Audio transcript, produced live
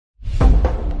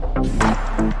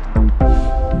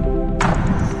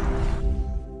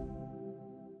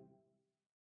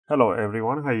Hello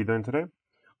everyone, how are you doing today?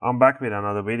 I'm back with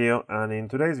another video, and in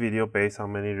today's video, based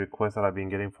on many requests that I've been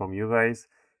getting from you guys,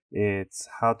 it's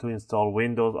how to install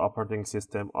Windows operating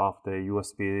system of the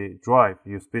USB drive,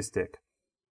 UFIXTEK.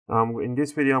 In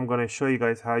this video, I'm going to show you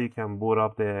guys how you can boot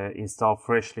up the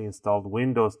freshly installed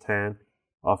Windows 10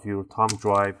 of your thumb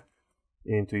drive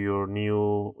into your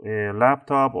new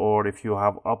laptop, or if you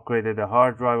have upgraded the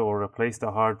hard drive or replaced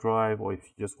the hard drive, or if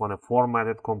you just want to format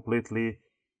it completely,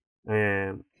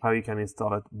 and how you can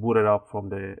install it, boot it up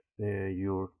from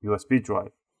your USB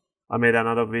drive. I made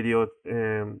another video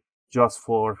just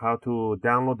for how to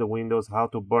download the Windows, how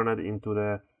to burn it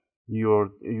into your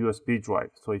USB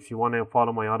drive. So if you want to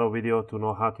follow my other video to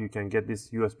know how you can get this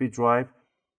USB drive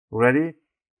ready,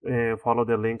 follow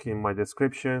the link in my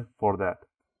description for that.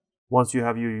 Once you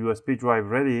have your USB drive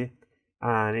ready,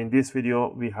 and in this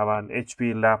video we have an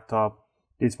HP laptop.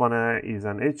 This one is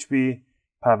an HP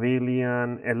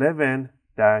Pavilion 11-K,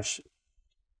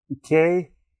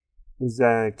 is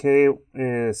a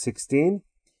K16,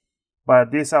 but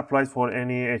this applies for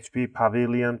any HP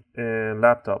Pavilion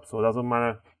laptop, so it doesn't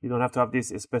matter, you don't have to have this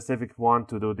specific one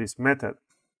to do this method.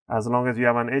 As long as you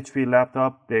have an HP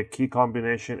laptop, the key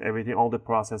combination, everything, all the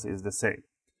process is the same.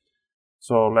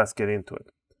 So let's get into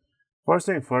it. First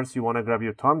thing first, you want to grab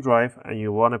your thumb drive and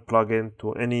you want to plug in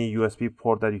to any USB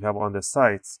port that you have on the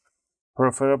sites,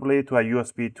 preferably to a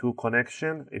USB 2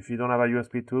 connection. If you don't have a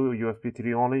USB 2, USB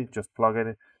 3 only, just plug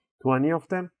it to any of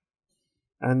them.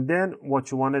 And then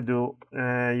what you want to do,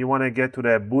 you want to get to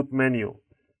the boot menu.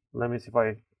 Let me see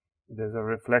if there's a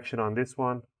reflection on this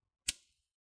one.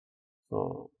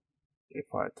 So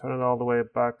if I turn it all the way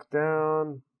back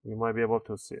down, you might be able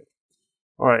to see it.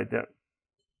 All right, there.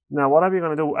 Now what are we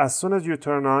going to do? As soon as you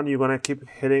turn on, you're going to keep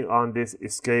hitting on this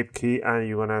escape key and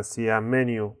you're going to see a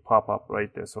menu pop up right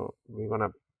there. So we're going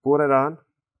to put it on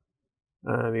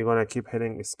and we're going to keep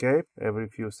hitting escape every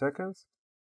few seconds.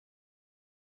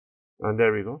 And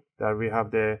there we go. There we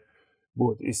have the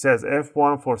boot. It says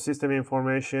F1 for system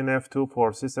information, F2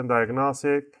 for system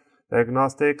diagnostics,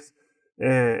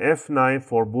 F9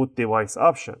 for boot device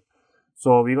option.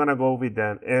 So we're going to go with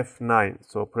an F9.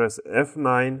 So press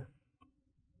F9.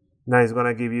 Now it's going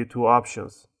to give you two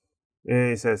options.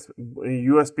 It says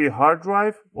USB hard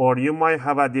drive, or you might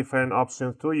have a different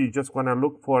option too. You just want to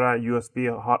look for a USB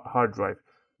hard drive.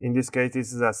 In this case,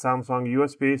 this is a Samsung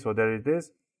USB, so there it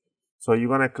is. So you're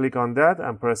going to click on that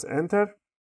and press enter.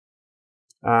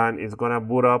 And it's going to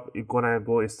boot up. It's going to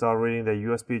go start reading the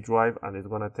USB drive, and it's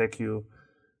going to take you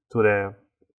to the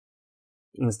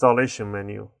installation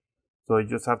menu. So you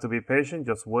just have to be patient.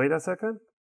 Just wait a second.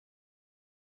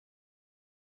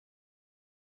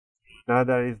 Now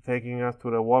that is taking us to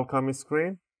the welcome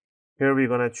screen. Here we're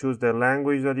going to choose the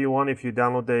language that you want. If you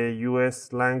download the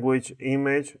US language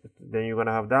image, then you're going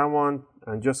to have that one,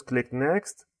 and just click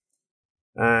next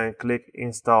and click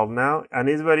install now. And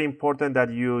it's very important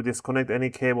that you disconnect any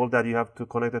cable that you have to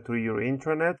connect it to your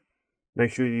internet.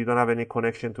 Make sure you don't have any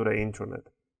connection to the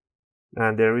internet.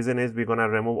 And the reason is we're going to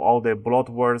remove all the bloat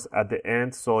words at the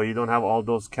end, so you don't have all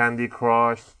those Candy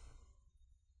Crush,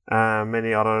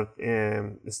 many other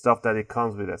stuff that it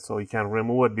comes with it, so you can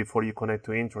remove it before you connect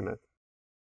to internet.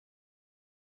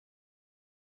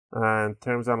 And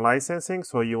terms and licensing,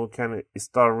 so you can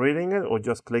start reading it, or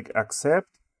just click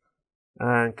accept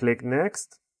and click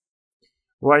next.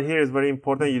 Right here is very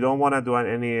important. You don't want to do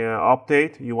any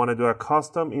update. You want to do a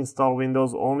custom install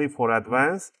Windows only for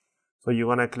advanced. So you're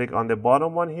going to click on the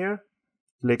bottom one here,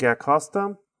 click a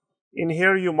custom. In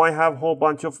here, you might have a whole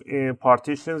bunch of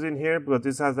partitions in here, because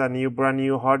this has a brand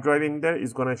new hard drive in there.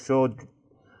 It's going to show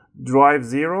drive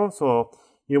 0. So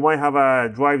you might have a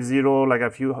drive 0, like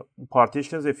a few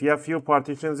partitions. If you have few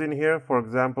partitions in here, for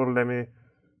example, let me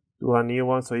do a new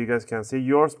one so you guys can see.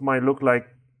 Yours might look like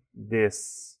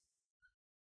this.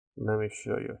 Let me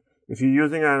show you. If you're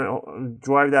using a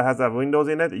drive that has a Windows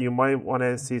in it, you might want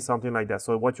to see something like that.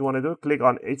 So what you want to do, click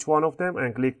on each one of them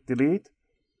and click delete.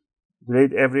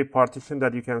 Delete every partition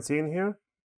that you can see in here.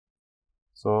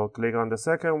 So click on the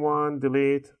second one,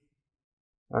 delete,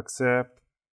 accept,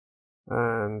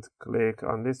 and click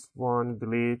on this one,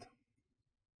 delete.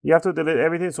 You have to delete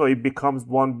everything so it becomes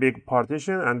one big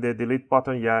partition, and the delete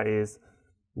button,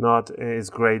 is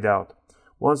grayed out.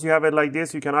 Once you have it like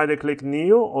this, you can either click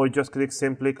new or just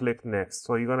simply click next.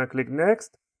 So you're gonna click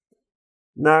next.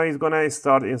 Now it's gonna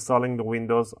start installing the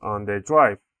Windows on the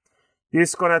drive. This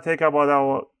is gonna take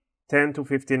about 10 to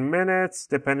 15 minutes,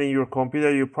 depending your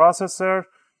computer, your processor,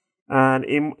 and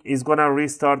it's gonna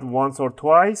restart once or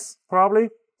twice probably.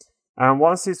 And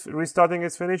once it's restarting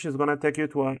is finished, it's going to take you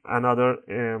to another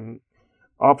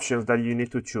options that you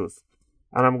need to choose.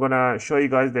 And I'm going to show you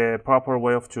guys the proper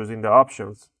way of choosing the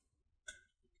options.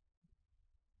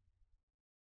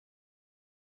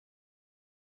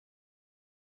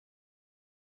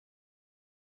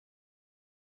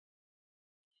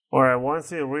 Alright,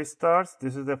 once it restarts,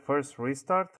 this is the first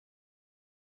restart.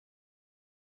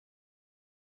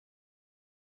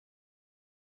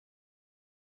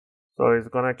 So it's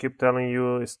gonna keep telling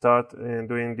you start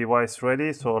doing device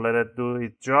ready, so let it do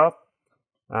its job.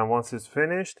 And once it's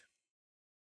finished,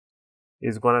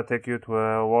 it's gonna take you to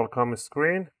a welcome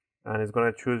screen, and it's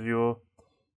gonna give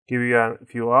you a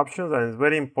few options, and it's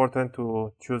very important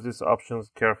to choose these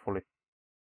options carefully.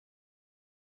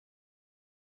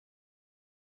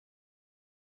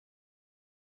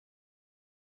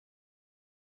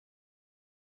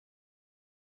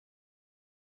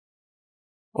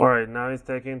 Alright, now it's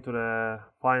taking to the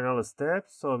final step,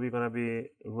 so we're gonna be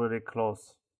really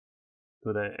close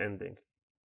to the ending.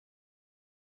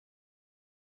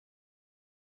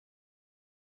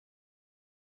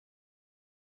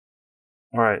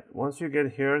 Alright, once you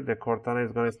get here, the Cortana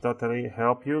is gonna start telling you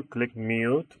help you, click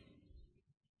mute.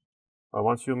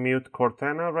 Once you mute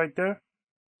Cortana right there,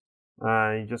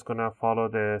 you're just gonna follow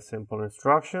the simple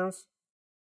instructions.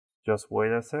 Just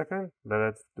wait a second, let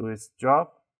it do its job.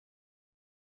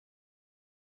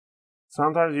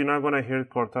 Sometimes you're not gonna hear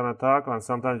Cortana talk, and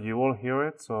sometimes you will hear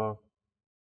it. So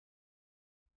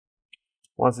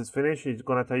once it's finished, it's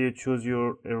gonna tell you choose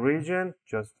your region.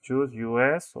 Just choose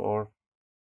US or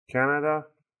Canada.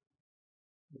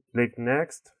 Click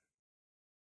next.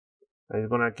 And it's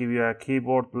gonna give you a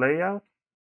keyboard layout.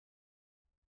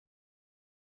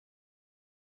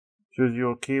 Choose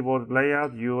your keyboard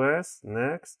layout, US,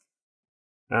 next.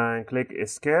 And click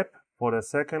escape for the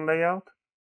second layout.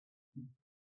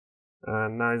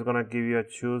 And now it's gonna give you a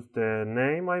choose the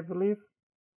name, I believe.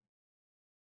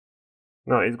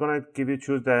 No, it's gonna give you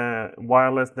choose the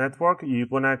wireless network. You're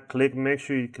gonna click, make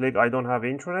sure you click I don't have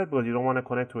internet, but you don't want to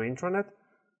connect to internet.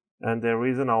 And the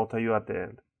reason I'll tell you at the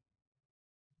end.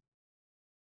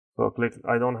 So click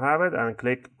I don't have it and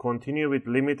click continue with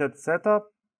limited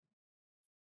setup.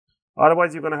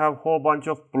 Otherwise, you're gonna have a whole bunch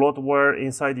of bloatware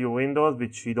inside your Windows,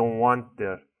 which you don't want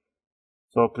there.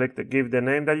 So click give the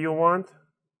name that you want,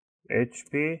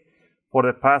 HP. For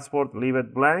the password, leave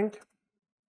it blank.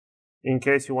 In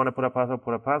case you want to put a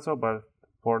password, but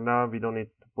for now, we don't need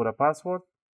to put a password.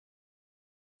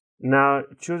 Now,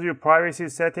 choose your privacy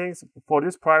settings. For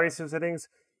these privacy settings,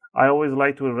 I always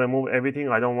like to remove everything.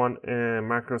 I don't want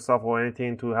Microsoft or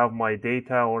anything to have my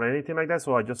data or anything like that,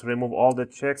 so I just remove all the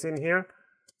checks in here.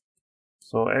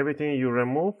 So everything you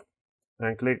remove,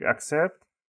 and click accept.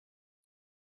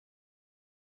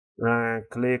 And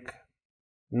click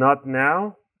not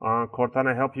now.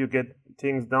 Cortana help you get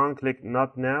things done. Click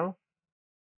not now.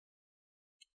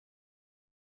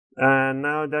 And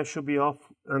now that should be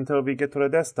off until we get to the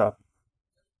desktop.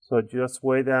 So just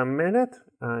wait a minute,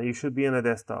 you should be in the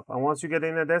desktop. And once you get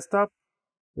in the desktop,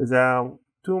 there's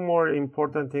two more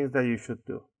important things that you should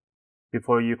do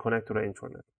before you connect to the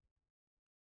internet.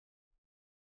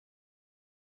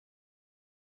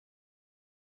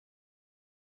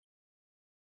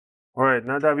 Alright,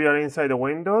 now that we are inside the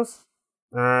Windows,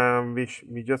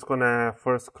 we're just gonna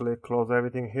first click close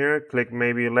everything here, click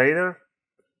maybe later.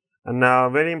 And now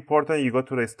very important, you go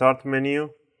to the start menu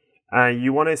and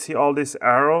you want to see all this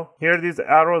arrow. Here these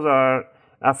arrows are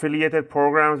affiliated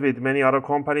programs with many other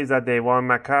companies that they want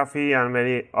McAfee and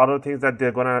many other things that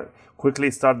they're gonna quickly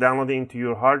start downloading into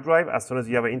your hard drive as soon as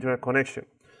you have an internet connection.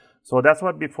 So that's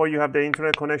what before you have the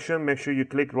internet connection, make sure you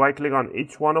right click on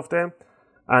each one of them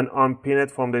and unpin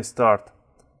it from the start.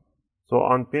 So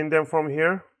unpin them from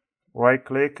here, right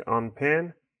click,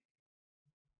 unpin.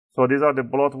 So these are the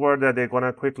bloatware that they're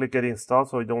gonna quickly get installed,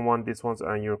 so you don't want these ones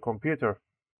on your computer.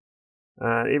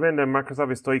 And even the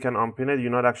Microsoft Store, you can unpin it,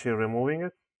 you're not actually removing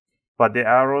it, but the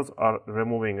arrows are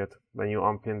removing it when you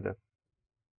unpin them.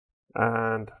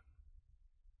 And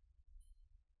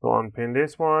so unpin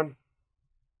this one,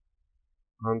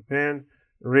 unpin.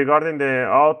 Regarding the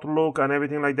Outlook and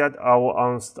everything like that, I will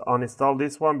uninstall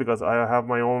this one because I have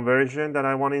my own version that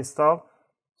I want to install.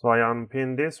 So I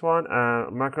unpin this one,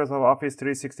 and Microsoft Office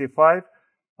 365,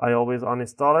 I always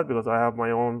uninstall it because I have my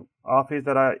own Office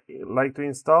that I like to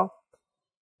install.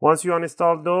 Once you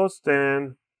uninstall those,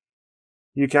 then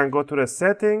you can go to the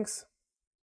settings.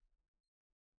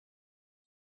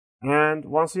 And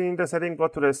once you're in the setting, go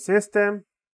to the system.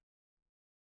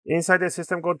 Inside the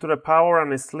system, go to the power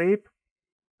and sleep.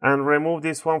 And remove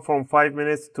this one from 5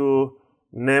 minutes to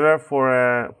never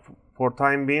for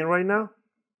time being right now.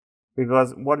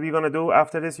 because what we're going to do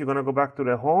after this, you're going to go back to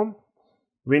the home,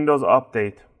 Windows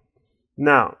Update.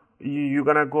 Now, you're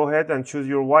going to go ahead and choose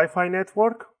your Wi-Fi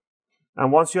network.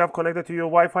 And once you have connected to your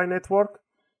Wi-Fi network,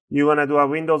 you're going to do a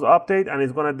Windows Update, and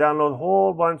it's going to download a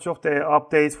whole bunch of the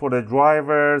updates for the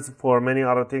drivers, for many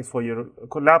other things for your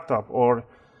laptop or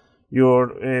your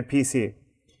PC.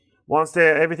 Once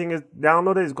everything is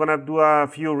downloaded, it's going to do a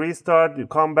few restart. You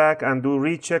come back and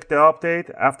recheck the update.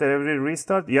 After every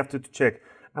restart, you have to check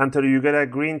until you get a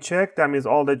green check. That means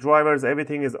all the drivers,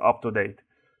 everything is up to date.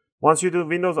 Once you do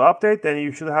Windows Update, then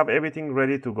you should have everything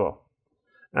ready to go.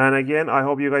 And again, I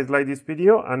hope you guys like this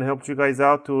video and helped you guys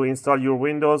out to install your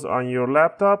Windows on your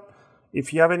laptop.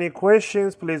 If you have any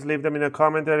questions, please leave them in the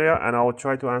comment area and I will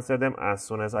try to answer them as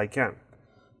soon as I can.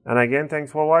 And again,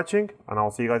 thanks for watching, and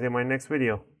I'll see you guys in my next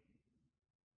video.